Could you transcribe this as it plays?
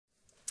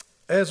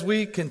As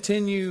we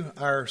continue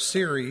our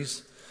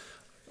series,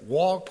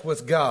 Walk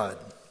with God,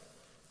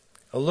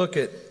 a look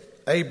at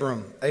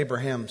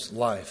Abraham's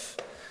life.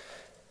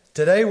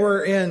 Today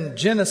we're in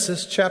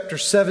Genesis chapter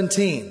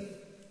 17.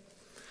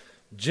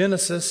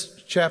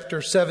 Genesis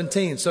chapter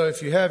 17. So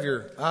if you have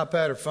your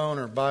iPad or phone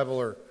or Bible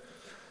or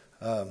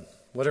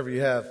whatever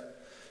you have,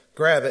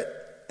 grab it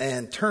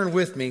and turn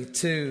with me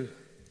to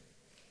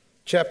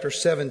chapter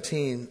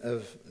 17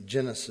 of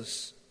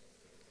Genesis.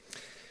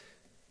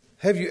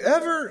 Have you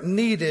ever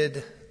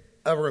needed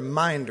a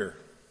reminder?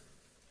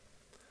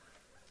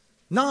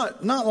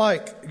 Not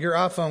like your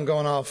iPhone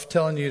going off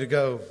telling you to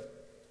go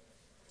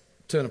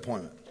to an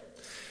appointment.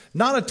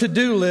 Not a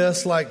to-do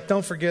list like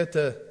don't forget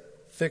to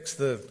fix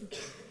the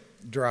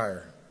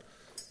dryer,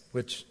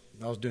 which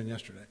I was doing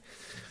yesterday.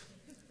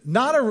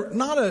 Not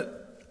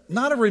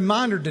a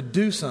reminder to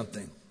do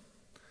something,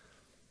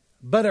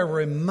 but a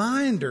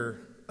reminder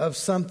of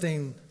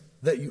something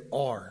that you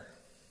are.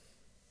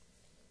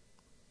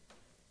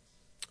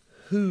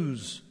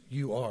 Whose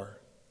you are.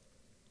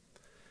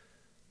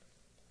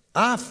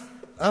 I've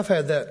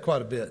had that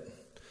quite a bit.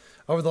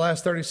 Over the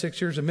last 36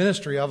 years of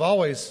ministry, I've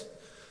always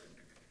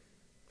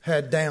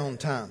had down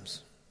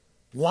times.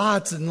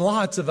 Lots and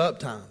lots of up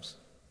times.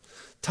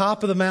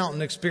 Top of the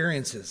mountain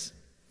experiences.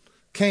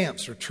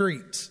 Camps,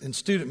 retreats in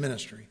student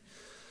ministry.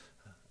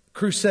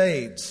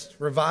 Crusades,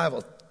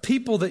 revival.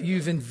 People that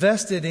you've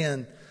invested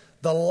in.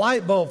 The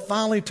light bulb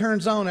finally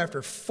turns on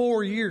after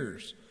 4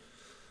 years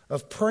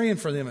of praying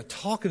for them and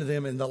talking to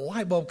them, and the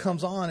light bulb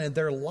comes on and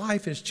their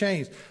life has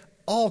changed.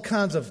 All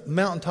kinds of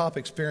mountaintop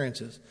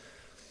experiences.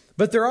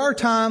 But there are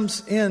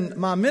times in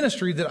my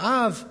ministry that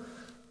I've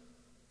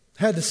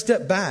had to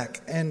step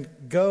back and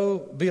go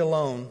be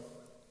alone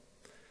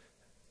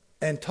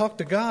and talk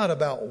to God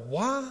about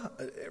why.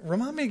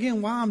 Remind me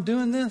again why I'm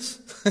doing this.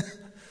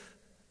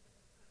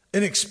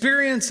 An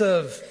experience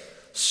of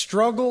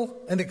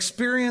struggle, an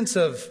experience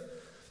of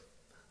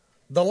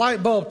the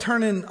light bulb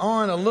turning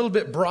on a little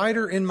bit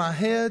brighter in my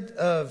head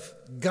of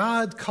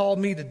God called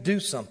me to do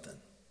something.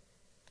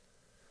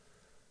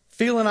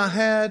 Feeling I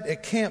had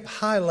at Camp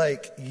High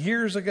Lake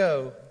years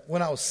ago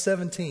when I was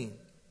 17.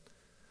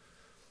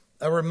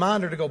 A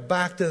reminder to go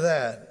back to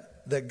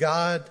that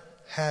God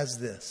has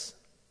this.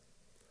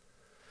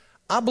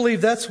 I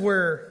believe that's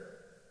where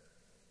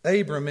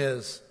Abram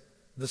is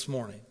this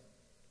morning.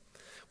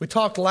 We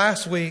talked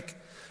last week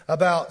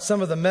about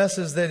some of the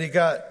messes that he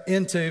got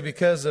into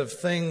because of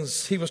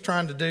things he was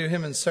trying to do.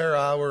 Him and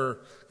Sarai were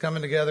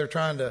coming together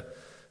trying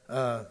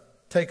to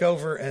take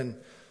over and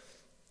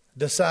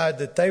decide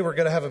that they were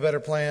going to have a better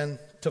plan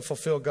to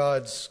fulfill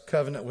God's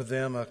covenant with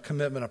them, a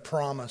commitment, a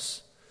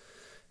promise.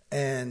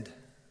 And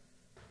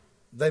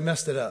they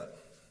messed it up.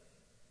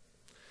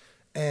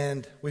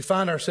 And we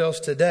find ourselves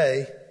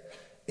today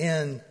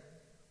in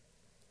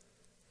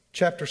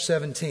chapter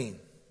 17.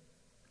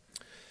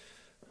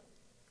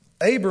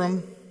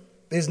 Abram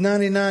is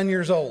 99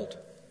 years old.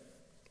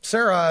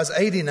 Sarai is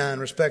 89,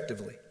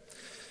 respectively.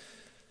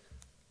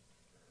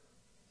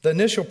 The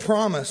initial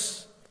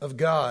promise of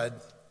God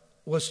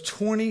was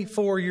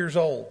 24 years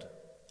old.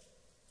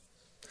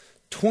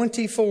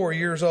 24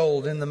 years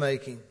old in the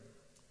making.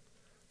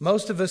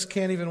 Most of us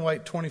can't even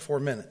wait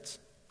 24 minutes.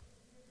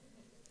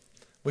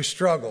 We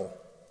struggle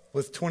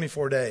with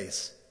 24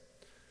 days.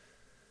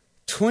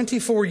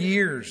 24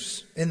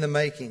 years in the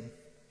making.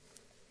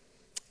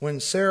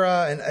 When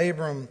Sarai and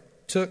Abram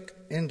took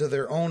into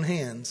their own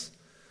hands,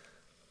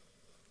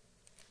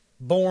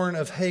 born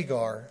of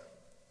Hagar,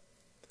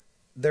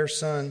 their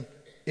son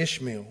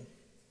Ishmael,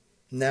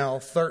 now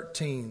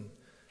 13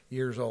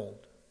 years old.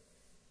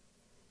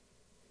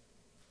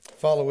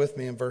 Follow with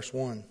me in verse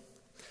 1.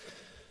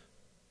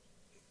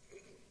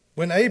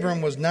 When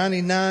Abram was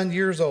 99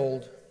 years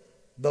old,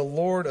 the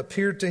Lord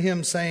appeared to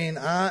him saying,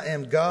 I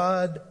am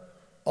God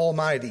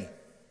Almighty.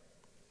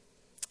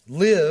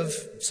 Live,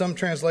 some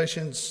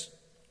translations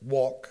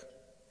walk,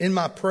 in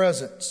my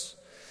presence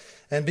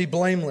and be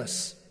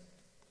blameless.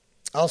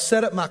 I'll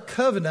set up my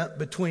covenant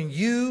between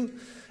you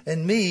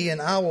and me,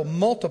 and I will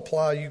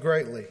multiply you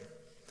greatly.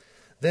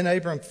 Then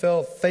Abram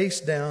fell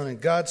face down, and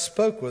God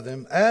spoke with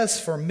him.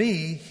 As for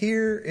me,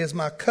 here is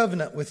my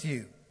covenant with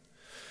you.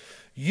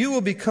 You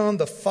will become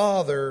the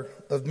father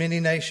of many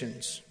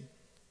nations.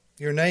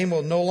 Your name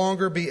will no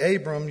longer be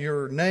Abram,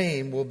 your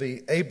name will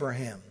be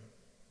Abraham.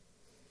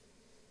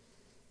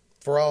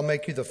 For I'll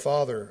make you the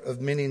father of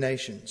many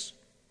nations.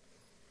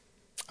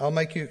 I'll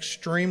make you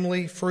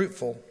extremely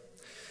fruitful,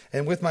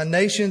 and with my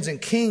nations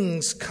and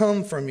kings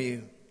come from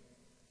you.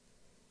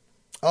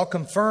 I'll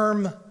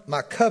confirm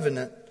my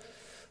covenant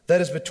that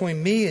is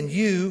between me and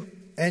you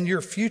and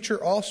your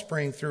future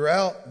offspring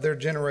throughout their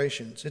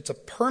generations. It's a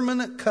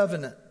permanent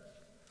covenant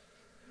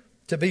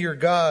to be your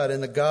God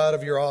and the God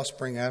of your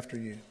offspring after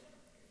you.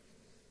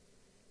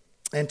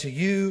 And to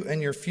you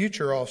and your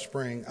future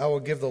offspring, I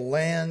will give the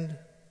land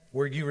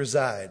where you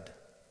reside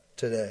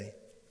today,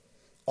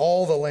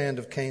 all the land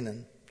of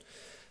Canaan,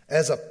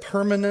 as a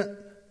permanent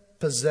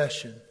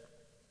possession.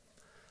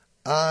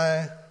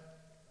 I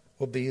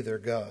will be their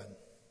God.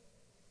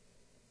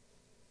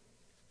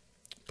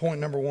 Point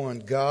number one,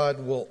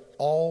 God will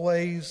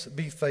always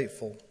be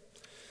faithful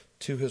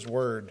to his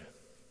word.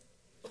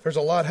 There's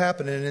a lot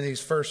happening in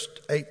these first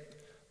 8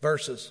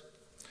 verses.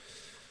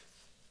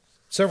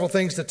 Several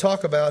things to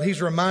talk about. He's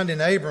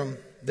reminding Abram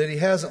that he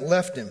hasn't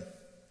left him.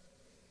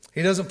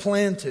 He doesn't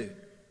plan to.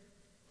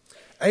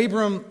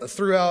 Abram,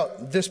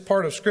 throughout this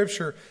part of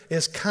Scripture,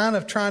 is kind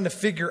of trying to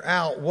figure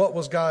out what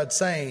was God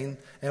saying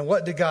and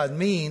what did God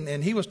mean,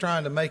 and he was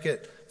trying to make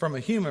it from a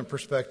human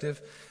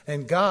perspective,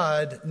 and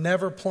God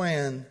never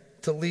planned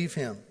to leave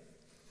him.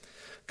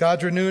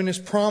 God's renewing his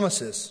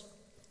promises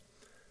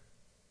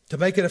to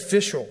make it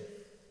official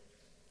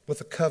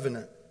with a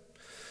covenant.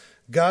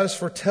 God is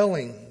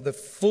foretelling the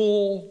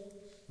full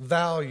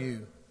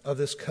value of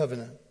this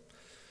covenant,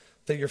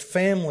 that your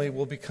family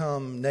will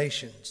become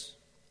nations.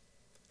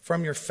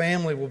 From your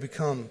family will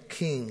become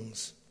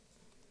kings.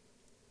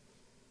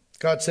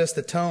 God sets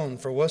the tone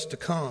for what's to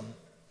come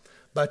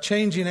by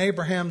changing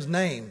Abraham's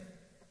name.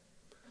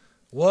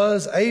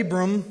 Was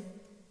Abram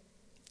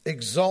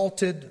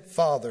exalted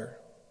father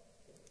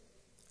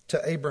to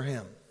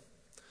Abraham,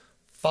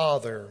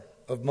 father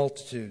of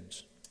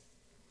multitudes?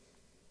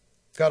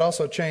 God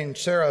also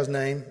changed Sarah's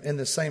name in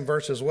the same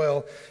verse as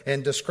well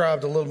and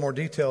described a little more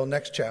detail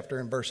next chapter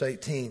in verse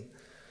 18.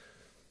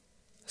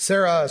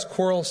 Sarah is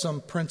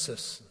quarrelsome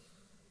princess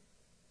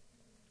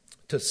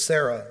to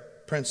Sarah,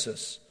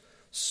 princess,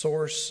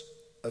 source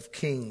of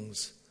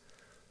kings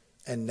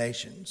and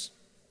nations.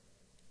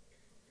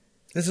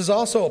 This is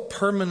also a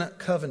permanent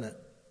covenant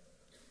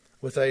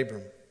with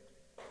Abram.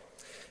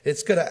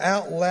 It's going to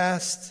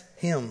outlast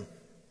him,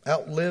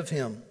 outlive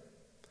him.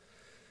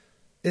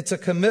 It's a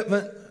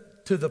commitment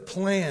to the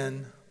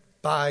plan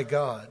by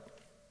God.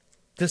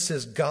 This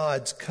is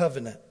God's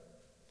covenant.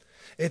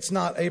 It's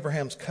not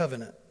Abraham's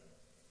covenant.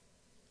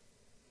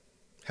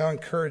 How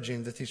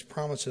encouraging that these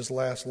promises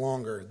last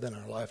longer than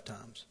our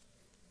lifetimes.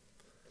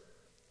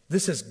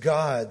 This is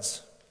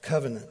God's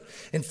covenant.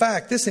 In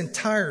fact, this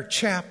entire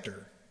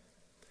chapter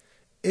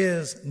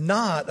is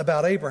not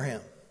about Abraham.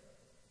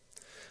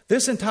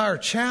 This entire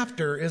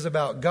chapter is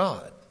about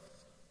God.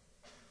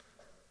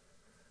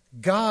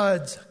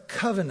 God's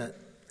covenant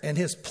and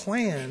his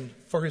plan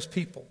for his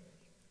people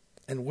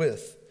and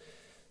with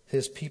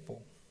his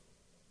people.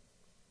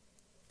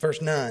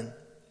 Verse 9.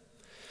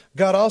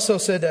 God also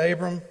said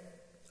to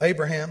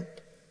Abraham,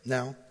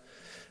 now,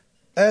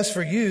 as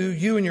for you,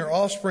 you and your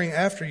offspring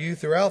after you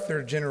throughout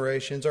their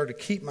generations are to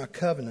keep my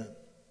covenant.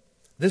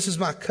 This is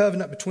my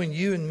covenant between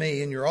you and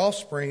me and your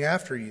offspring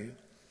after you,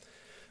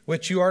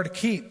 which you are to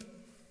keep.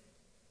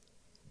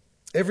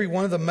 Every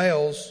one of the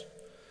males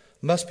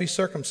must be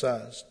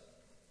circumcised.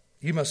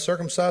 You must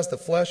circumcise the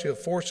flesh of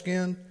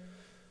foreskin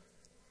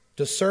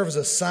to serve as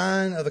a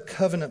sign of the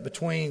covenant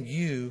between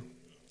you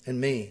and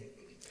me.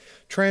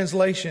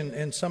 Translation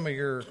in some of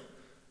your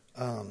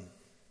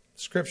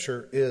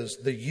scripture is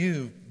the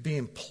you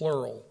being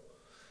plural.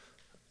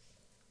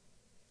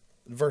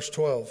 Verse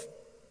 12.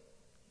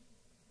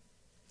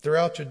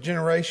 Throughout your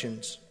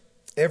generations,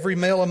 every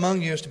male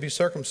among you is to be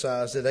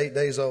circumcised at 8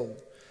 days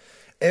old.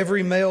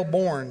 Every male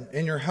born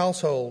in your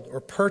household or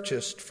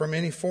purchased from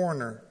any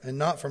foreigner and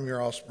not from your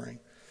offspring,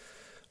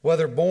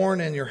 whether born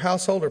in your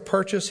household or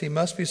purchased, he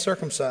must be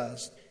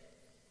circumcised.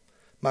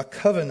 My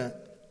covenant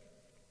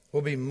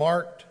will be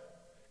marked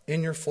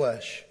in your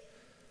flesh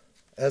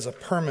as a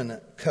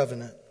permanent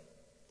covenant.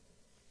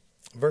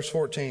 Verse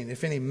 14,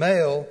 if any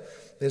male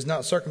is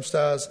not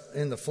circumcised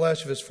in the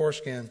flesh of his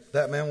foreskin,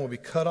 that man will be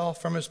cut off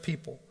from his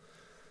people.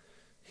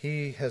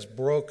 He has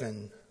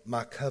broken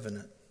my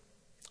covenant.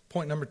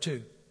 Point number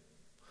 2.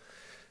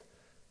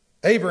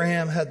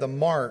 Abraham had the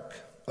mark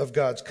of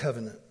God's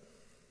covenant.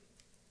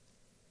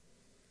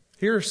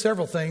 Here are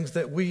several things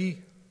that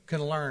we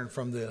can learn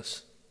from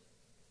this.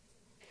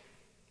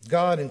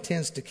 God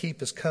intends to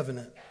keep his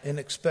covenant and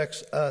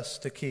expects us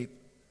to keep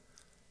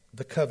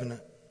the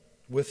covenant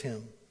with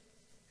him.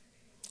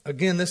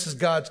 Again, this is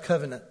God's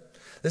covenant.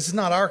 This is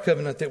not our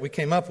covenant that we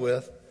came up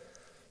with.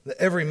 That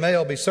every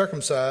male be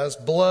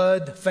circumcised,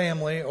 blood,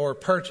 family, or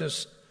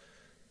purchased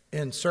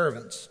in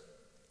servants.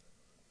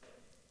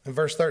 In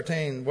verse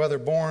 13, whether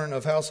born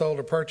of household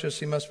or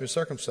purchased, he must be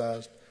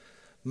circumcised.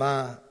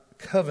 My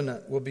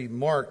covenant will be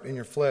marked in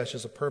your flesh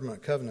as a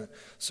permanent covenant.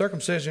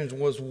 Circumcision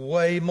was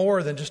way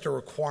more than just a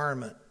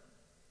requirement.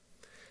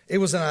 It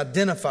was an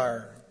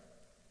identifier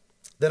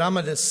that I'm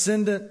a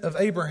descendant of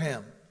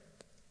Abraham.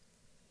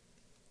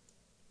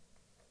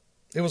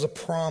 It was a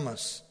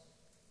promise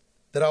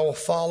that I will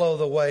follow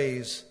the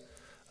ways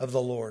of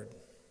the Lord.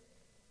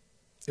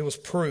 It was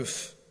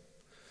proof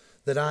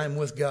that I am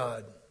with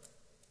God,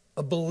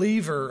 a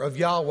believer of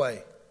Yahweh,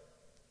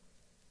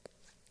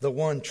 the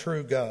one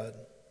true God.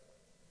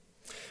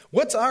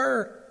 What's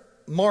our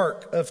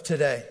mark of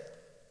today?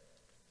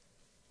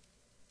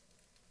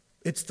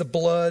 It's the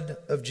blood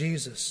of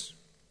Jesus,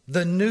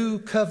 the new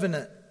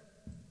covenant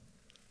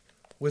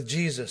with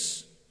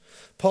Jesus.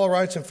 Paul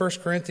writes in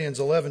 1 Corinthians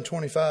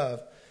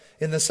 11:25,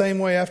 in the same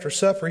way after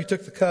supper he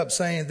took the cup,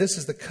 saying,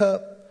 this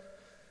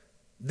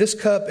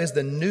cup is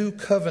the new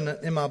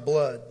covenant in my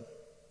blood.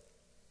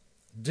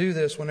 Do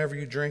this whenever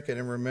you drink it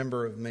in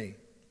remember of me.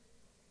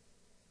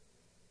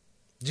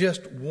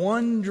 Just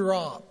one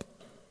drop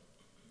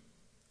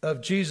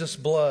of Jesus'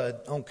 blood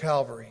on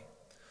Calvary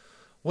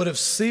would have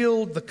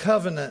sealed the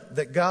covenant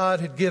that God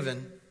had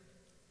given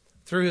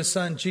through his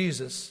son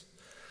Jesus.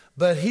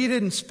 But he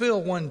didn't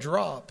spill one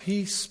drop.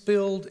 He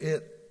spilled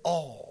it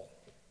all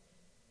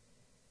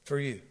for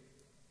you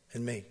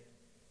and me.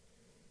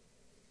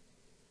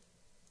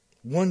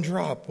 One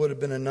drop would have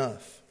been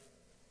enough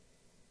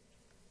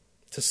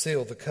to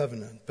seal the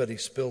covenant, but he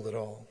spilled it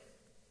all.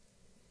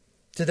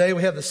 Today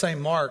we have the same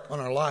mark on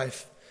our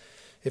life.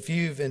 If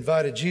you've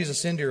invited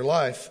Jesus into your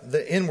life,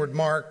 the inward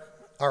mark,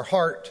 our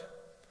heart,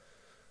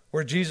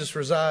 where Jesus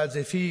resides,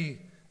 if he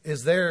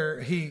is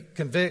there, he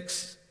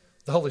convicts.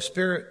 The Holy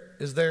Spirit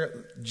is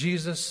there.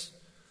 Jesus,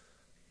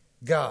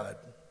 God,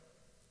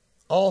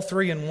 all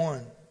three in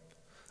one,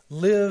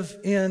 live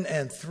in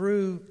and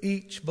through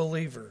each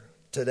believer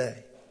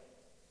today.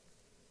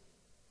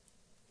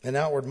 An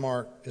outward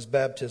mark is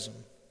baptism.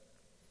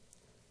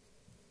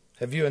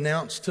 Have you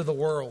announced to the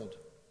world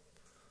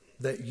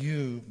that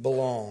you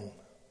belong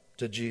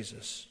to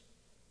Jesus?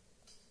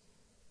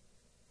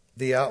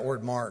 The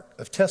outward mark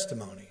of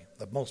testimony,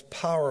 the most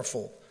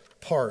powerful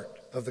part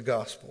of the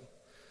gospel.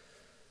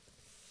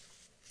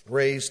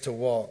 Raised to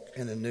walk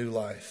in a new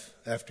life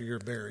after you're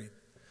buried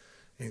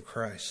in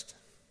Christ.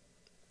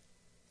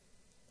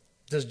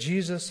 Does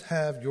Jesus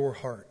have your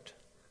heart?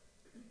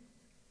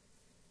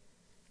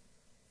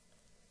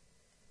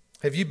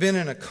 Have you been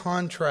in a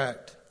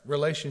contract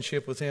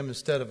relationship with him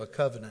instead of a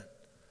covenant?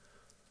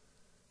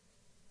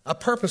 I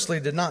purposely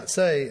did not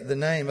say the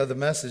name of the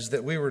message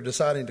that we were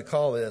deciding to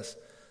call this.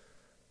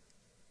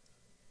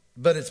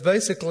 But it's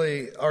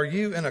basically, are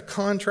you in a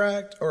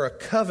contract or a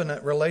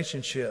covenant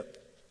relationship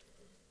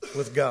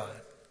with God?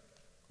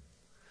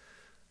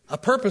 I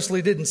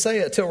purposely didn't say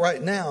it till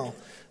right now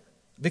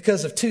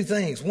because of two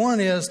things. One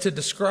is to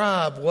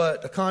describe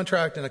what a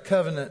contract and a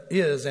covenant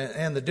is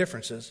and the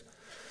differences.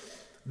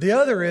 The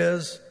other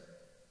is,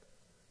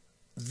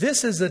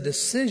 this is a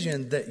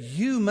decision that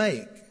you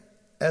make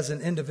as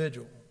an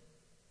individual.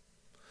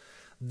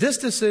 This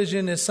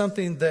decision is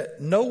something that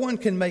no one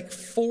can make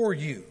for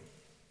you.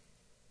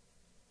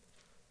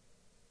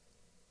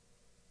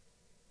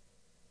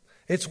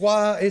 It's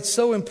why it's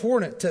so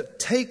important to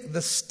take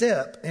the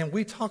step, and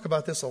we talk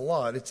about this a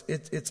lot.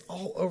 It's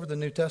all over the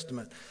New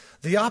Testament.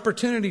 The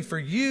opportunity for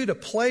you to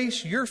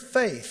place your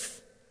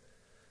faith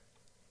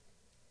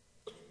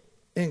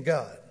in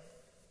God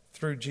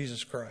through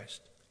Jesus Christ.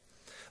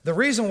 The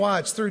reason why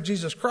it's through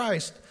Jesus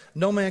Christ,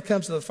 no man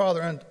comes to the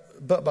Father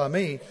but by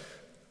me,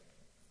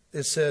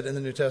 is said in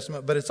the New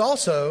Testament. But it's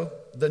also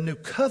the new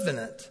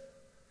covenant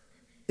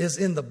is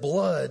in the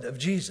blood of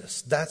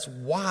Jesus. That's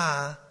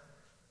why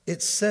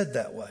it's said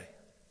that way.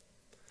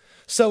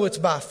 So it's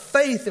by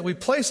faith that we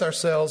place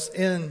ourselves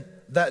in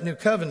that new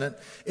covenant.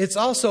 It's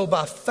also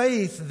by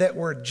faith that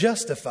we're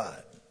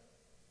justified.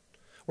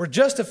 We're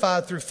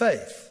justified through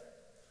faith.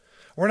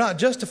 We're not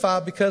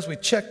justified because we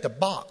checked a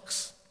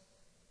box.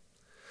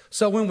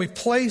 So when we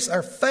place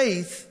our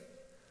faith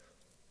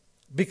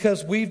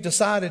because we've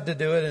decided to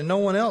do it and no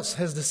one else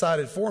has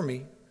decided for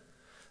me,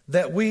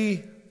 that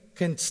we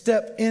can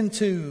step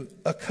into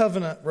a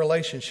covenant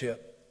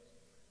relationship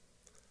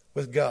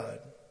with God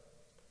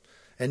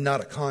and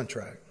not a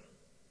contract.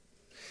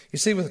 You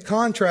see, with a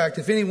contract,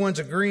 if anyone's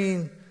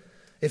agreeing,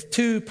 if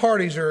two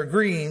parties are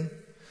agreeing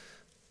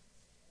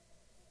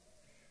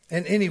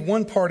and any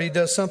one party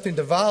does something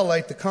to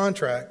violate the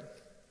contract,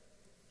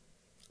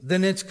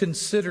 then it's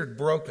considered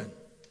broken.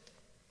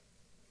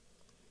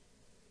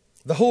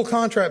 The whole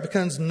contract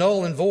becomes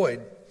null and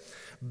void.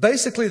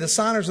 Basically, the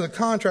signers of the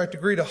contract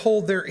agree to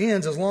hold their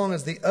ends as long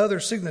as the other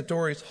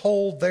signatories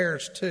hold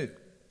theirs too.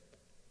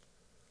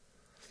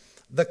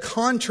 The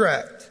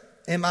contract.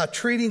 Am I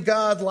treating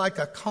God like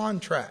a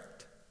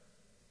contract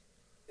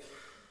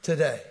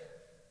today?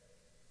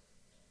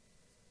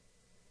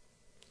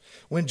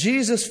 When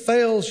Jesus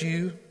fails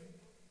you,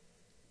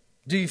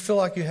 do you feel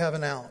like you have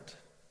an out?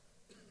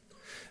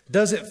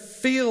 Does it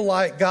feel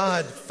like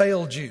God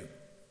failed you?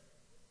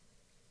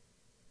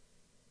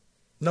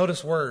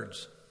 Notice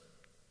words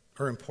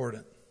are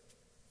important.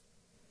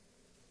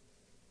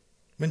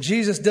 When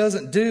Jesus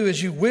doesn't do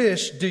as you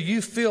wish, do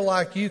you feel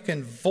like you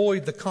can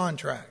void the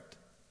contract?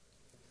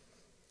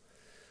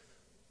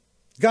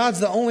 God's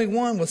the only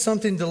one with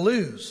something to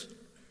lose.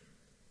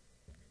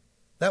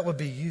 That would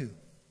be you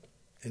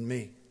and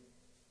me.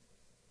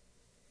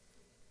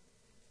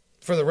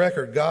 For the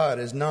record, God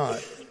is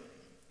not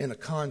in a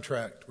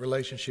contract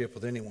relationship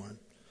with anyone.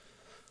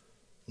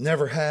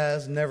 Never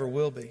has, never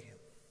will be.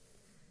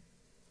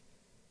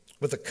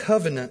 With a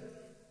covenant,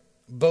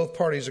 both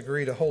parties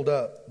agree to hold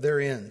up their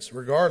ends,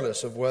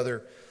 regardless of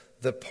whether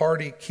the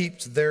party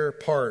keeps their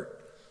part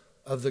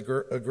of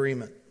the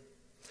agreement.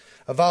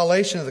 A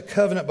violation of the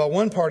covenant by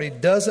one party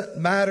doesn't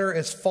matter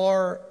as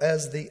far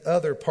as the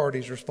other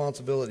party's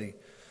responsibility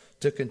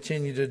to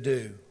continue to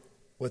do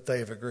what they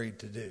have agreed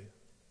to do.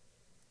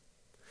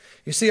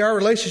 You see, our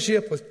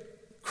relationship with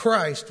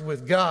Christ,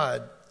 with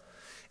God,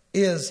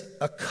 is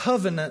a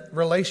covenant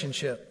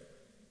relationship.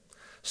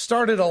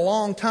 Started a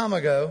long time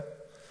ago,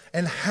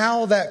 and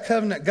how that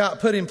covenant got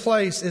put in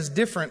place is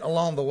different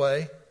along the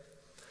way.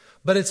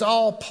 But it's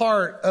all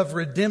part of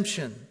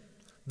redemption,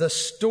 the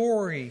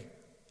story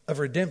of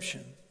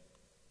redemption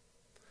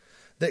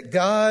that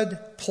God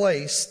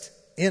placed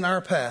in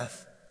our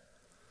path.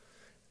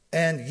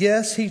 And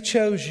yes, He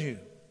chose you.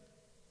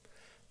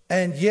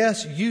 And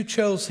yes, you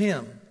chose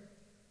Him.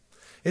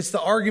 It's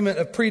the argument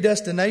of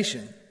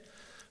predestination.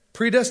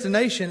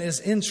 Predestination is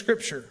in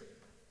Scripture.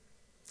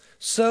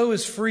 So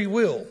is free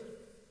will.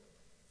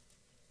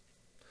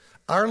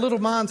 Our little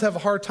minds have a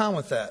hard time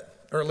with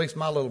that, or at least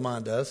my little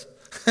mind does.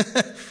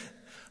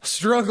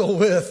 Struggle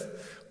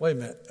with, wait a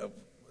minute,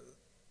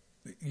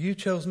 you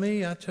chose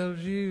me, I chose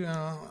you.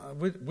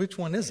 Which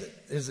one is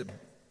it?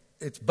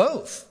 It's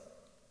both.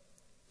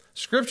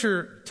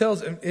 Scripture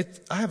tells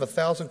it. I have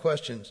 1,000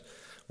 questions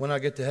when I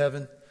get to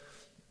heaven,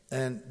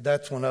 and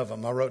that's one of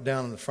them. I wrote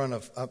down in the front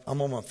of.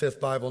 I'm on my 5th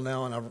Bible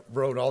now, and I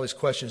wrote all these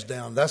questions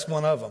down. That's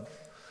one of them.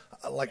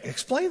 Like,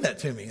 explain that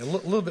to me a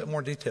little bit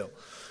more detail.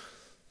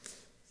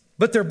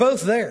 But they're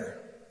both there.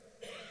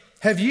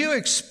 Have you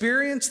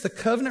experienced the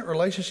covenant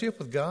relationship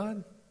with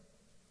God?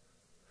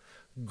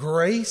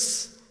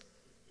 Grace,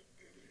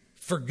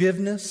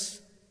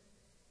 forgiveness,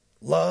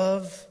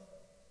 love,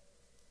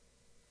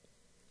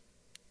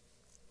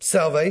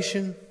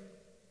 salvation,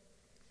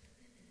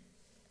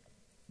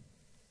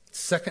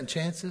 second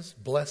chances,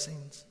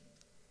 blessings,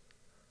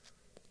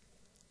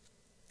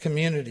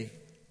 community,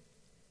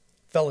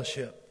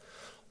 fellowship.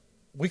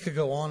 We could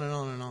go on and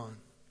on and on.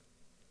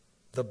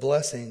 The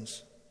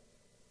blessings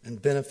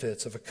and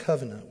benefits of a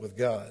covenant with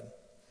God.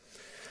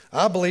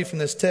 I believe from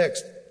this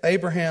text,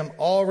 Abraham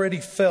already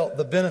felt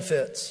the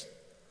benefits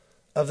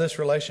of this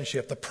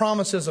relationship. The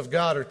promises of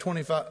God are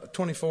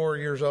 24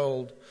 years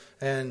old,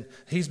 and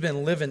he's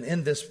been living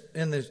in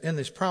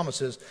these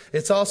promises.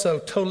 It's also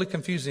totally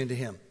confusing to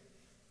him.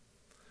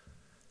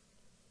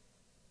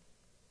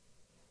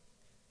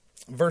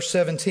 Verse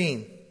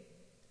 17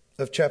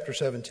 of chapter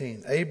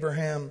 17.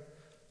 Abraham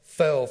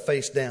fell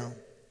face down.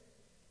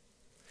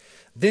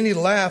 Then he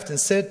laughed and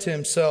said to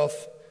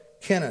himself,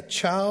 "Can a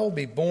child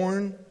be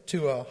born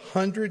to a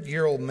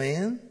 100-year-old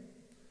man?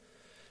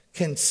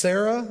 Can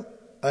Sarah,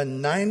 a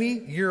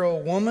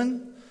 90-year-old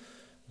woman,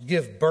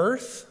 give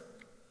birth?"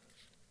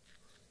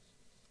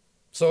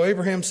 So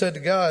Abraham said to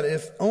God,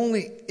 "If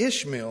only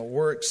Ishmael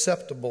were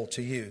acceptable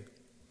to you."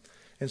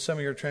 In some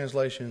of your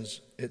translations,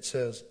 it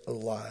says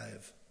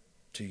alive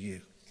to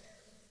you.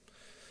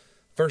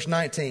 Verse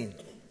 19.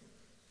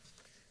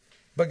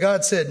 But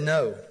God said,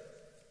 "No.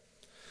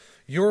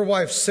 Your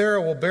wife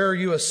Sarah will bear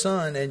you a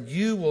son, and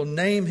you will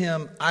name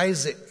him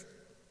Isaac.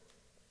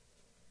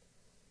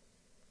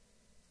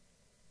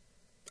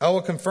 I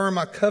will confirm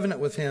my covenant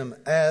with him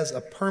as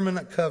a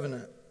permanent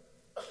covenant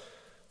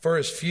for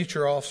his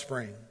future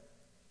offspring.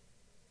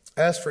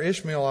 As for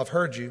Ishmael, I've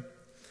heard you.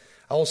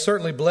 I will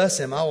certainly bless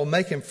him. I will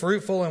make him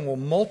fruitful and will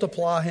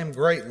multiply him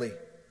greatly.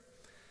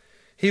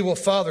 He will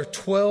father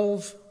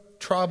 12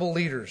 tribal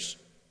leaders,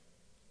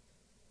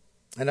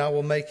 and I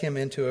will make him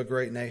into a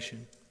great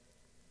nation.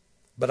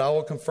 But I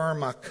will confirm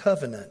my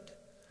covenant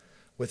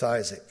with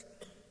Isaac,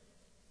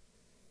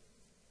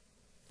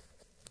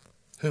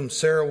 whom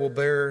Sarah will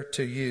bear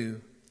to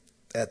you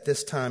at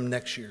this time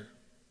next year."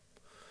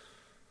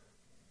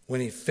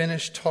 When he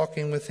finished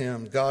talking with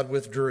him, God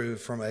withdrew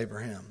from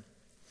Abraham.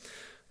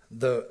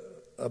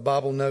 A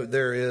Bible note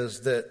there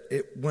is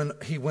that when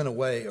he went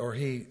away, or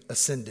he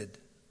ascended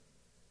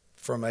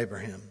from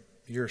Abraham.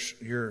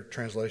 Your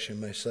translation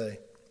may say.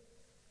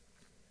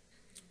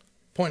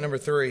 Point number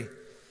 3.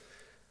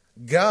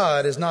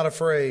 God is not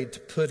afraid to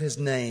put his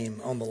name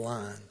on the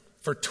line.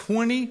 For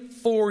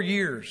 24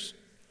 years,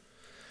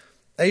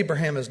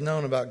 Abraham has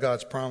known about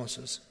God's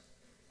promises.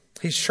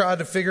 He's tried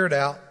to figure it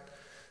out,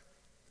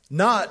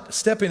 not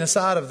stepping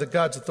aside of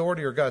God's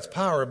authority or God's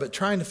power, but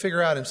trying to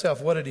figure out himself,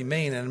 what did he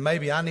mean? And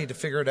maybe I need to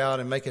figure it out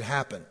and make it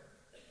happen.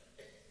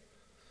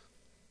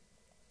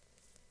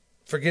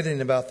 Forgetting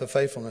about the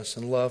faithfulness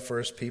and love for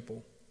his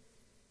people.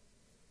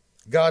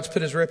 God's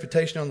put his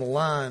reputation on the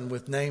line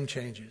with name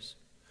changes.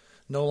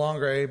 No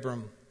longer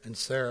Abram and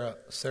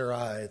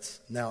Sarai, it's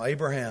now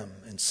Abraham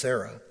and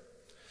Sarah.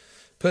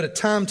 Put a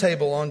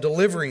timetable on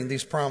delivering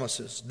these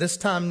promises. This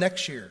time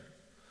next year,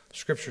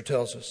 Scripture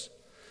tells us.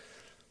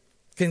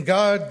 Can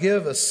God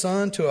give a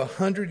son to a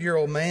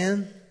 100-year-old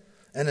man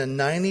and a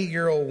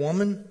 90-year-old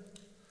woman?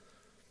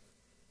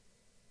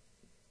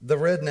 The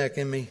redneck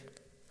in me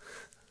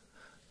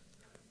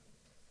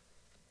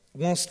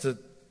wants to.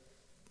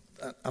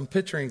 I'm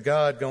picturing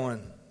God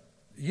going,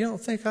 "You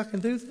don't think I can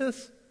do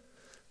this?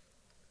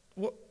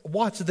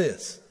 Watch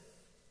this.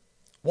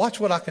 Watch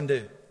what I can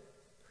do."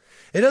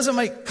 It doesn't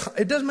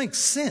make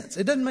sense.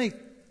 It doesn't make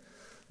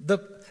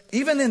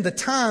even in the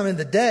time, in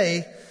the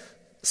day,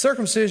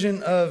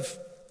 circumcision of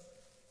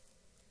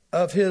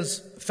his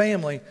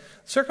family,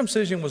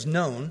 circumcision was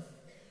known.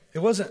 It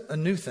wasn't a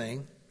new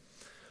thing.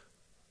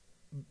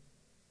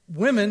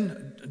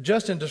 Women,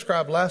 Justin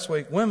described last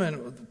week,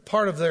 women,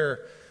 part of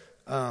their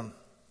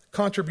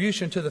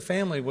contribution to the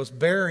family was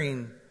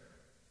bearing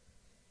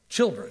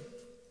children.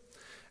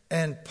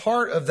 And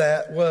part of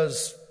that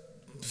was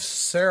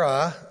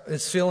Sarah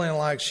is feeling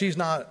like she's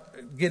not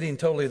getting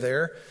totally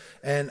there.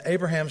 And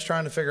Abraham's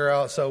trying to figure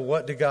out, so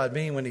what did God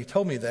mean when he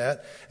told me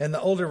that? And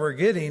the older we're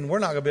getting, we're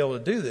not going to be able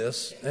to do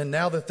this. And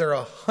now that they're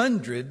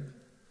 100,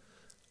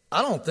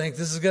 I don't think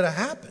this is going to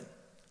happen.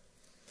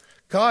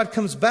 God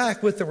comes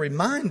back with the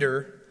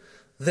reminder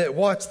that,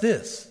 watch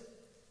this.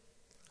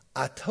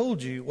 I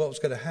told you what was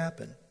going to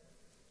happen.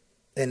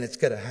 And it's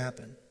going to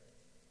happen.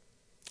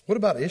 What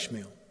about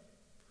Ishmael?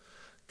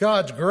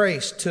 God's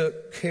grace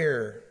took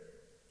care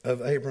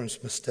of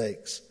Abram's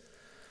mistakes.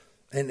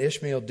 And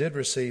Ishmael did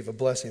receive a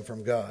blessing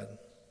from God.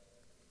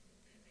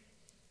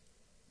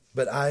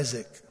 But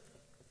Isaac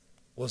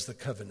was the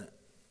covenant.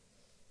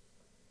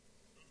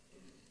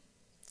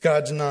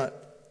 God's not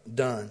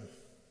done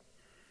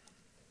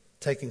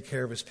taking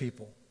care of his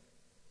people.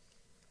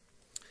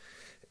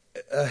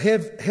 A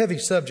heavy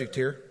subject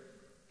here.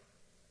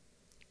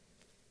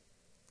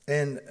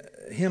 And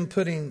him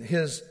putting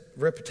his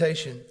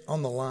reputation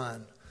on the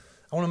line.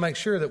 I want to make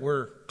sure that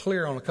we're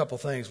clear on a couple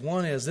things.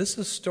 One is, this is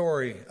a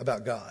story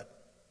about God.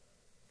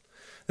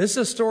 This is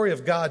a story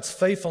of God's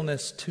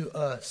faithfulness to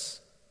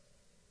us.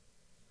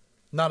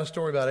 Not a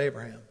story about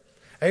Abraham.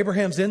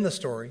 Abraham's in the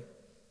story.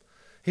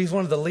 He's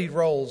one of the lead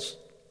roles.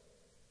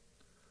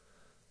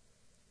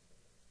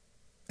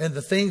 And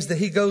the things that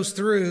he goes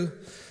through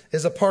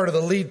is a part of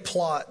the lead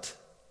plot.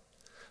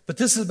 But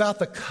this is about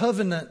the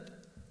covenant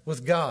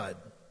with God,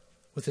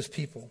 with his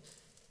people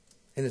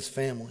and his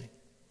family.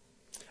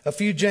 A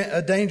few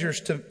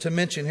dangers to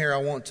mention here I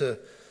want to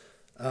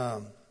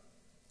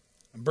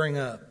bring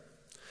up.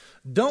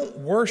 Don't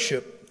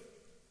worship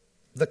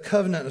the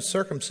covenant of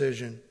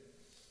circumcision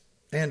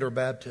and or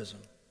baptism.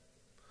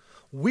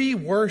 We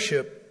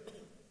worship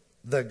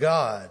the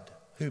God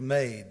who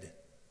made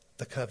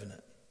the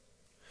covenant.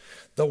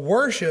 The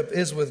worship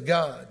is with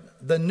God.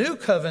 The new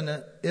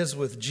covenant is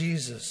with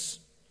Jesus.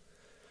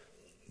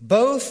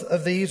 Both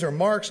of these are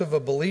marks of a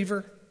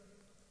believer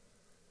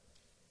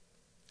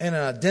and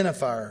an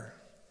identifier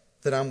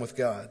that I'm with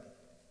God.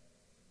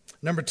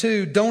 Number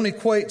 2, don't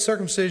equate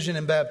circumcision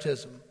and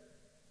baptism.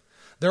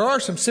 There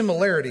are some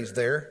similarities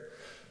there.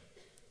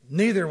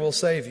 Neither will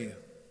save you.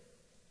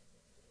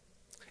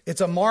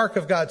 It's a mark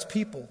of God's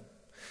people.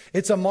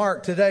 It's a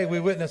mark today we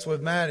witnessed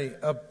with Maddie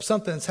of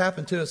something that's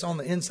happened to us on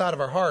the inside of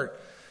our heart.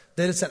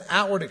 That it's an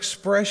outward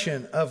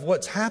expression of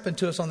what's happened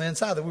to us on the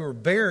inside. That we were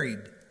buried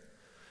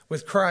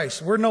with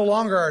Christ. We're no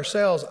longer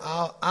ourselves.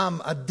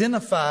 I'm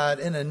identified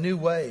in a new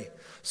way.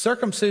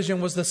 Circumcision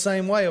was the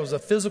same way. It was a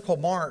physical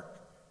mark.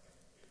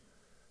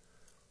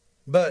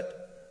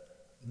 But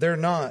they're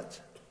not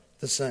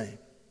the same.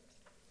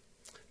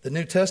 The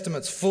New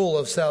Testament's full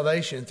of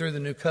salvation through the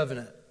new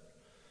covenant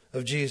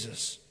of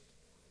Jesus.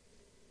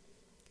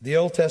 The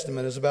Old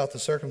Testament is about the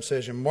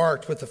circumcision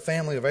marked with the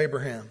family of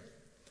Abraham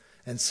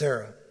and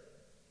Sarah.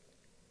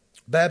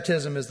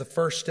 Baptism is the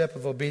first step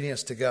of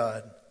obedience to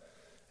God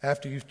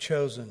after you've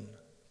chosen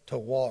to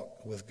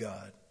walk with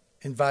God,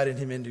 invited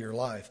him into your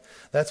life.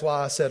 That's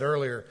why I said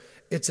earlier,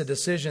 it's a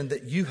decision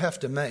that you have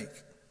to make.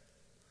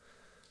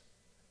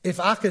 If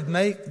I could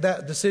make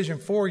that decision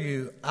for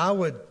you, I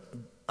would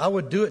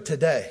do it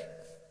today.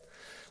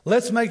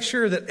 Let's make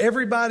sure that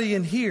everybody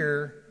in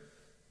here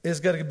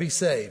is going to be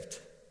saved.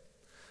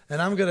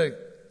 And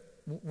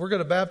we're going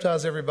to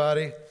baptize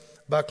everybody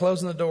by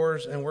closing the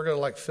doors, and we're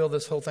going to fill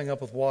this whole thing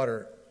up with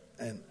water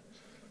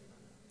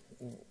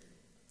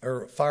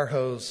or fire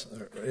hose.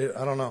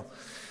 I don't know.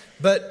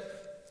 But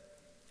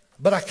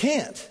I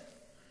can't.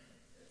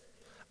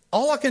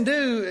 All I can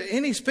do,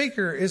 any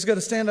speaker is going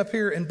to stand up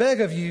here and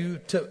beg of you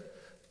to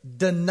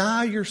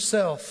deny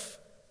yourself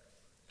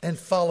and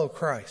follow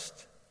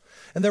Christ.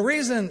 And the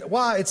reason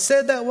why it's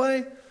said that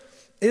way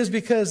is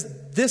because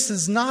this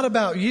is not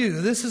about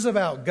you. This is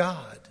about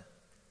God.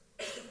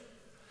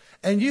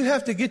 And you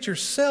have to get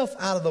yourself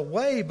out of the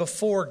way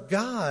before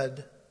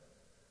God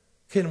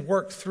can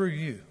work through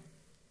you.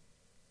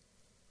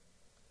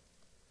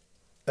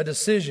 A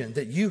decision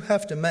that you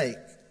have to make.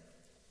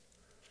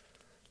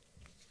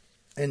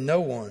 And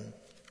no one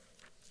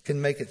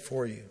can make it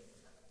for you.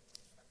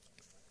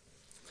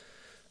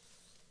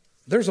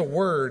 There's a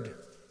word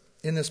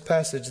in this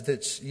passage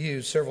that's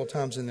used several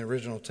times in the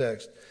original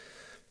text.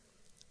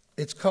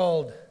 It's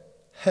called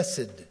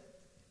Hesed.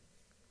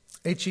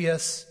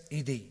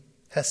 H-E-S-E-D.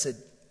 Hesed.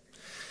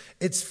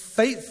 It's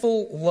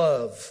faithful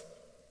love.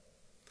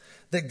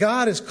 That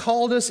God has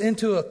called us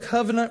into a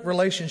covenant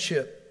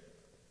relationship.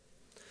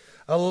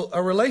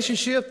 A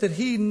relationship that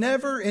he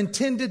never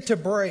intended to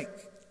break.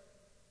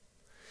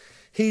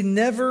 He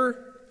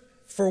never,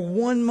 for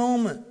one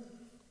moment,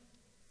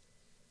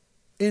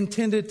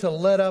 intended to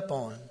let up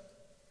on.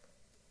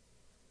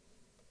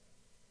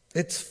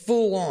 It's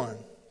full on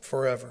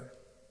forever.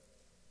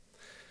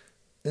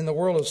 In the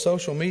world of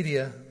social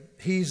media,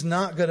 he's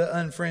not going to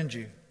unfriend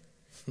you.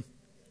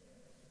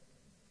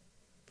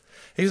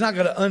 He's not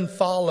going to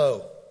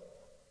unfollow.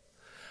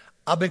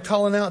 I've been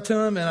calling out to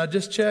him and I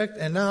just checked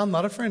and now I'm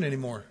not a friend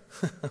anymore.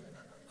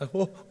 Like,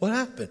 well, what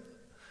happened?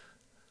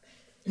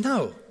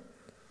 No.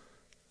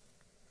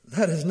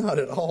 That is not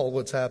at all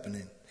what's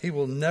happening. He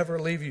will never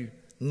leave you,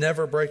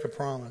 never break a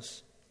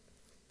promise.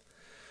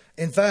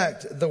 In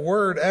fact, the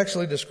word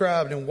actually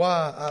described, and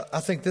why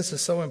I think this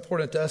is so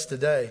important to us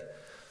today,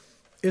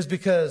 is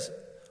because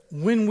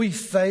when we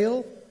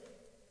fail,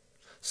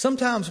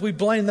 sometimes we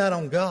blame that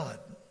on God.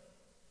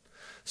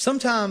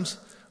 Sometimes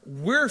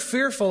we're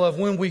fearful of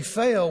when we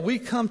fail, we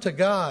come to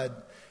God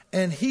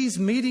and He's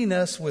meeting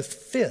us with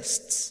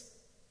fists.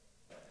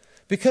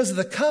 Because of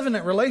the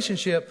covenant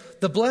relationship,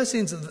 the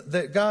blessings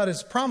that God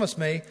has promised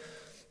me,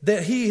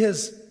 that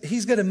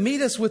He's going to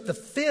meet us with the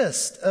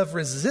fist of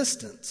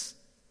resistance.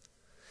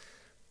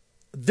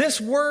 This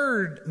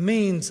word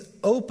means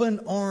open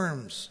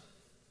arms.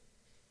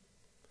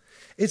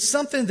 It's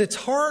something that's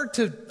hard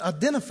to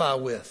identify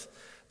with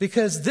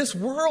because this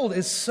world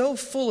is so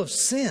full of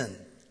sin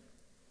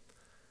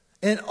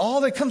and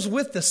all that comes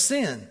with the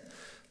sin.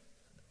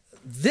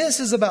 This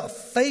is about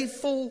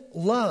faithful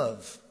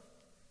love.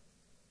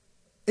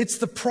 It's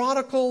the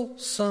prodigal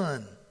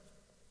son.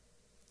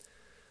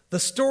 The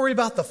story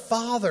about the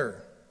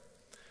father.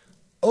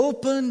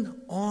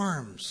 Open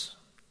arms.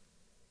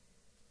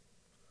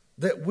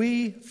 That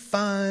we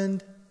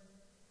find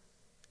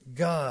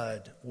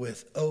God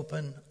with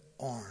open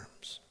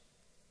arms.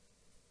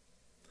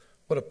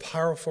 What a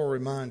powerful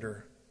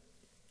reminder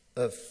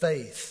of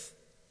faith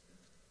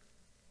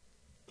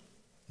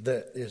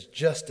that is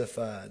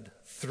justified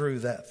through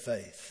that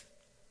faith.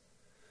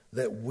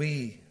 That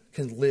we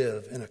can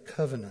live in a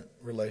covenant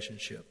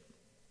relationship.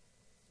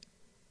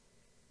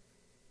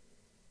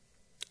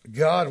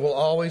 God will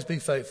always be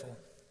faithful.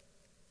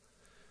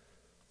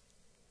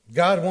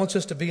 God wants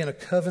us to be in a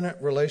covenant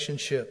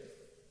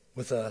relationship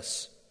with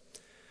us.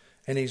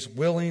 And He's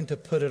willing to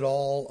put it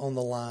all on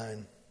the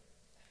line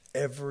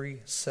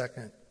every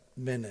second,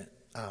 minute,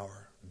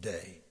 hour,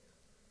 day.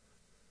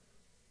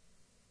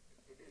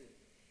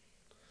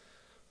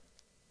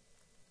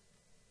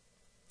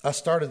 I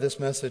started this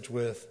message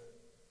with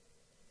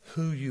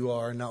who you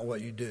are, not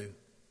what you do.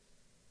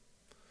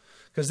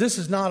 Because this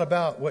is not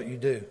about what you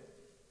do.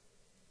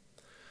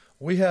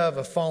 We have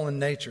a fallen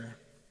nature.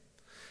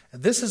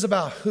 And this is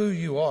about who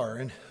you are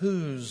and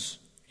whose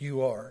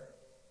you are.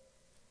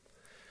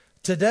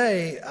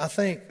 Today, I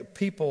think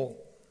people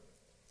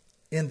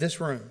in this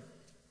room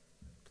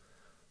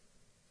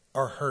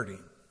are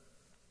hurting.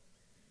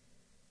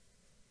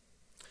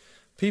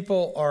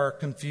 People are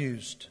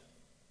confused.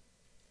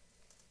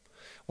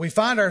 We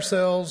find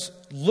ourselves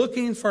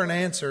looking for an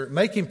answer,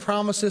 making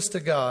promises to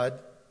God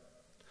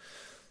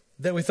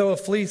that we throw a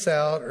fleece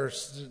out or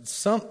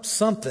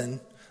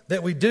something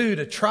that we do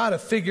to try to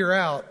figure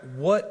out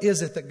what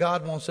is it that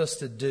God wants us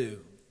to do.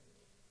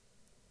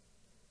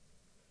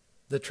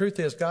 The truth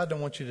is, God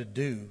don't want you to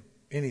do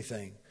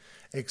anything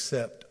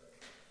except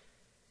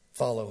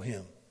follow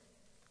Him.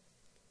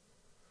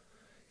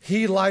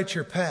 He lights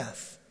your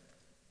path.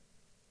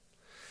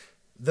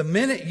 The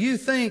minute you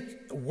think,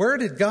 where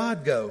did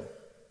God go?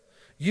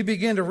 You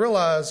begin to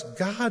realize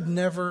God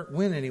never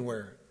went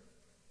anywhere.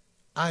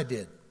 I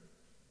did.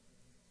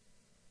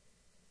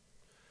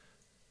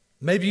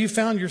 Maybe you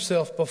found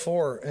yourself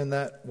before in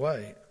that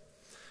way.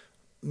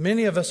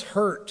 Many of us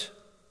hurt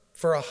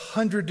for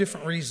 100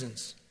 different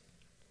reasons.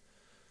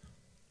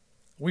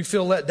 We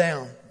feel let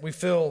down. We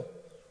feel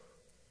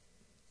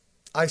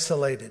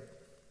isolated.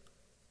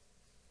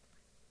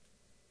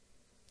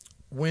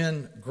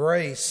 When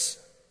grace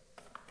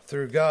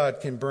through God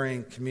can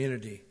bring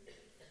community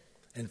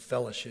and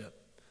fellowship,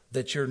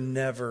 that you're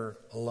never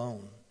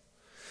alone.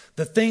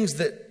 The things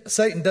that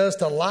Satan does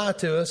to lie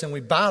to us, and we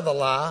buy the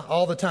lie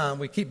all the time.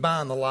 We keep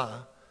buying the lie.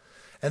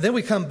 And then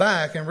we come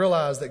back and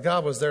realize that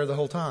God was there the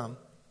whole time,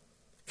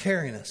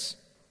 carrying us.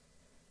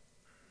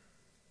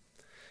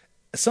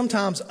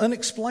 Sometimes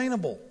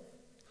unexplainable.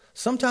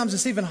 Sometimes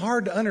it's even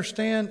hard to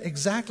understand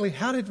exactly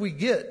how did we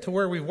get to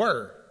where we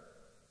were.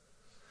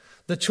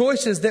 The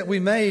choices that we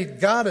made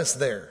got us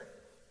there.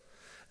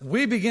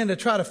 We begin to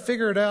try to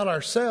figure it out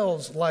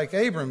ourselves like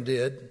Abram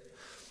did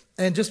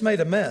and just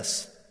made a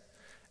mess.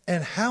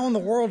 And how in the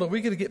world are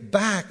we going to get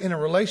back in a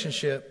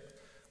relationship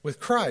with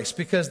Christ?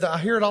 Because I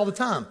hear it all the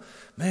time.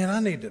 Man, I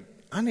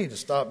need to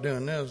stop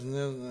doing this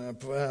and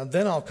this,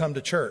 then I'll come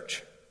to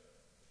church.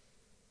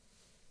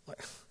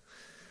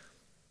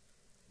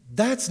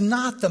 That's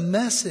not the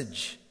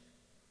message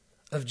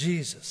of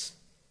Jesus.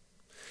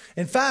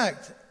 In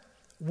fact,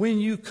 when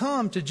you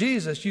come to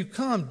Jesus, you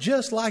come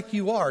just like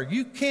you are.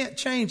 You can't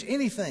change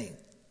anything.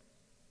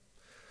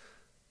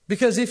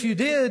 Because if you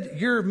did,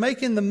 you're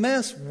making the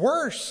mess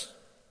worse.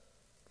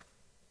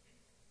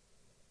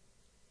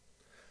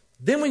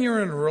 Then when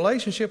you're in a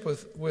relationship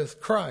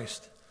with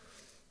Christ,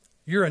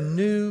 you're a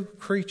new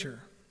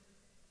creature.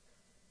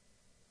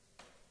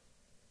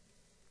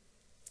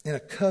 In a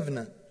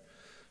covenant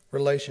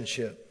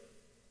relationship.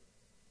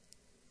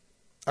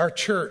 Our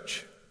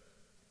church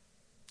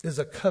is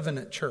a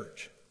covenant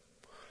church.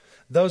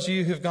 Those of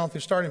you who've gone through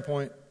Starting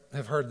Point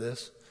have heard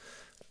this.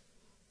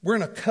 We're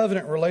in a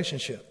covenant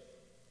relationship.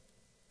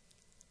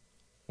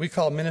 We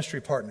call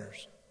ministry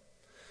partners.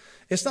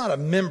 It's not a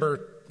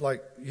member,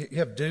 like you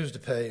have dues to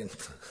pay.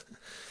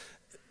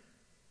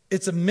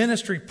 It's a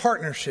ministry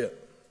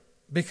partnership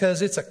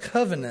because it's a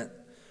covenant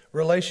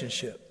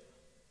relationship.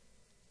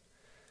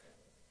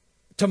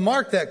 To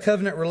mark that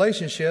covenant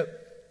relationship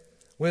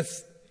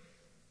with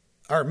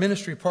our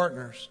ministry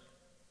partners,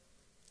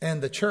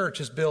 and the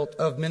church is built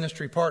of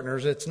ministry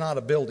partners. It's not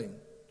a building.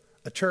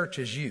 A church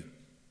is you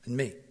and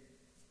me.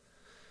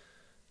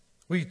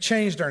 We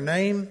changed our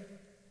name.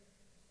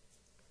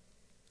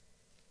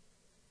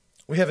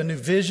 We have a new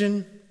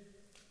vision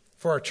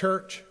for our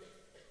church.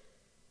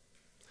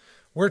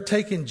 We're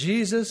taking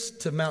Jesus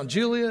to Mount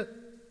Juliet,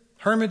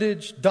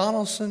 Hermitage,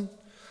 Donaldson,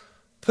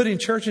 putting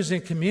churches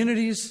in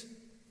communities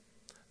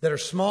that are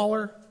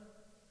smaller,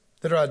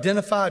 that are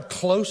identified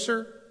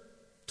closer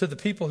to the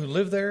people who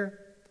live there.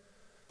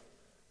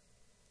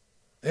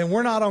 And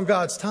we're not on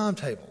God's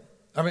timetable.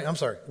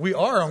 We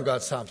are on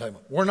God's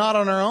timetable. We're not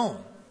on our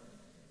own.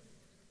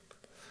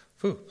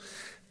 Whew.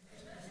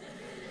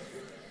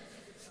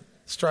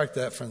 Strike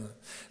that from the...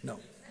 No.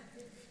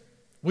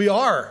 We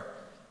are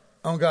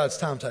on God's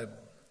timetable.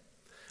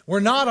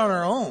 We're not on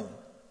our own.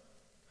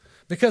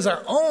 Because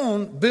our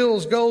own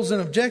bills, goals,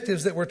 and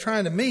objectives that we're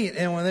trying to meet,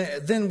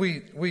 and then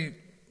we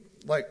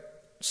like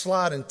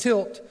slide and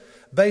tilt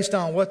based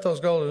on what those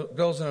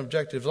goals and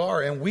objectives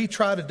are, and we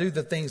try to do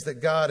the things that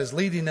God is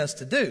leading us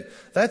to do.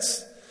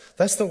 That's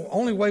the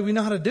only way we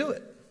know how to do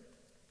it.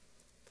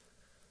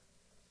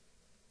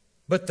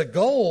 But the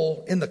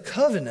goal in the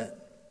covenant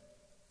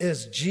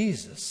is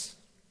Jesus.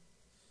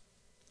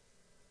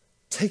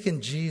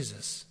 Taking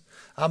Jesus.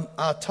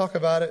 I'll talk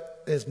about it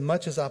as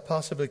much as I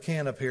possibly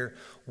can up here.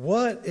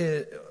 Are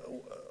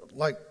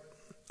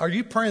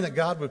you praying that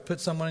God would put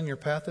someone in your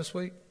path this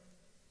week?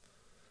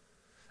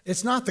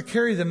 It's not to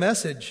carry the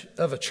message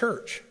of a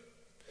church.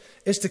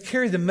 It's to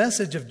carry the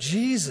message of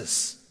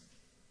Jesus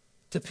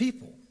to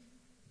people.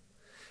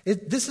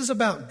 This is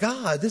about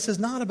God. This is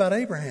not about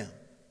Abraham.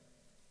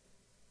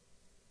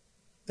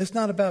 It's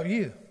not about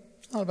you.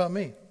 It's not about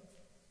me.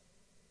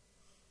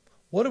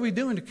 What are we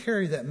doing to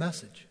carry that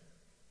message?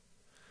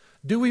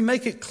 Do we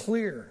make it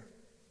clear?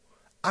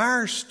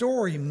 Our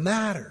story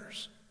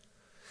matters.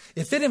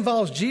 If it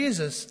involves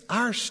Jesus,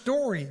 our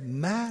story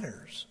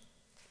matters.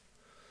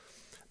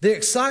 The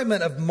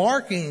excitement of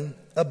marking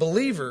a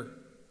believer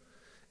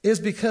is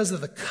because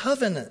of the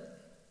covenant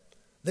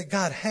that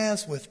God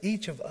has with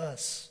each of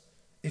us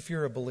if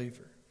you're a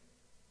believer.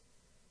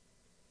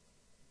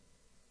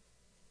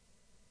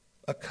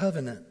 A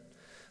covenant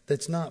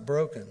that's not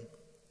broken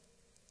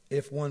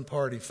if one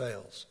party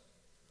fails.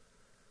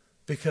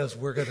 Because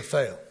we're going to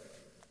fail.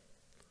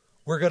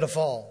 We're going to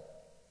fall.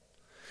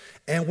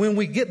 And when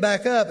we get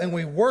back up and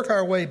we work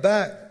our way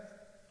back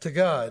to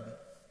God,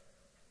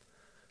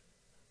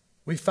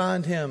 we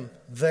find Him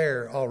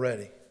there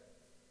already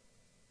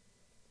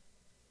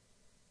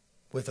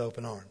with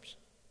open arms.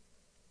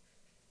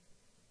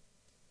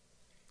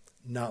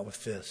 Not with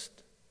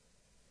fists.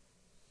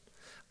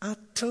 I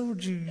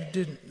told you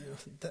didn't.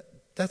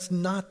 That's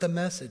not the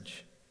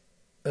message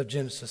of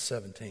Genesis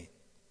 17.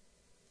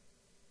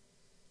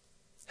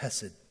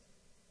 Hesed.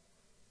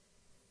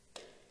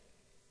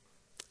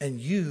 And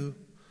you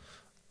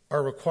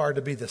are required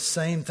to be the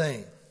same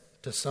thing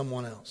to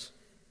someone else.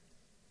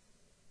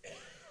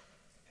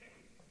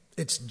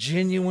 It's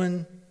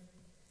genuine,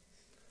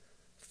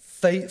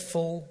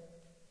 faithful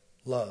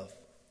love.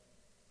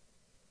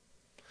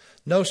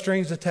 No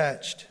strings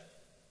attached.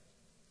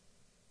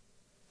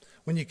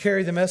 When you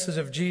carry the message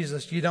of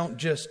Jesus, you don't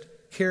just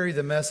carry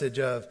the message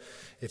of,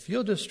 if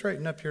you'll just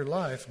straighten up your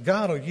life,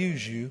 God will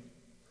use you.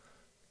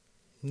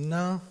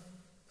 No,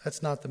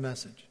 that's not the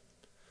message.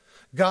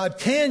 God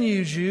can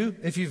use you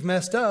if you've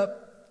messed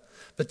up,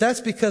 but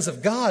that's because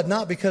of God,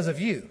 not because of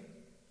you.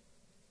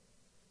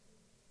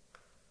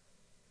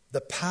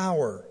 The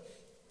power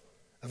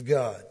of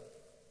God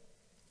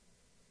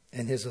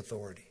and His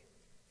authority.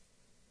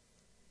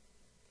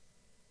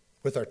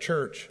 With our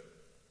church,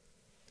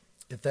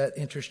 if that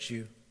interests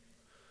you,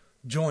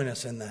 join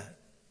us in that.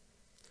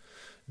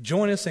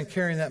 Join us in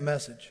carrying that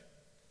message.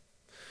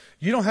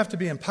 You don't have to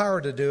be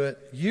empowered to do it.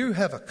 You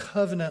have a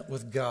covenant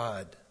with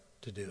God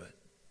to do it.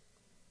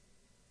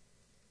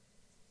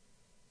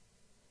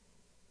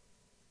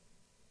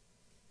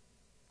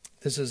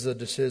 This is a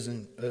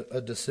decision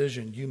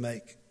you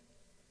make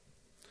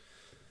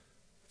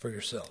for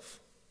yourself.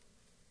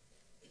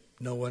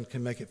 No one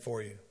can make it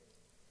for you.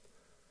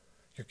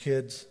 Your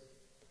kids,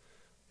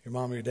 your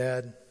mom or your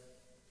dad,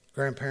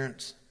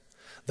 grandparents,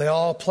 they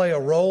all play a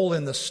role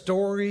in the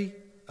story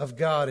of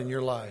God in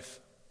your life.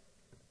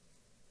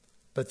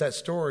 But that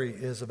story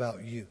is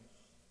about you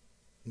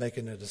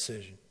making a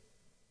decision.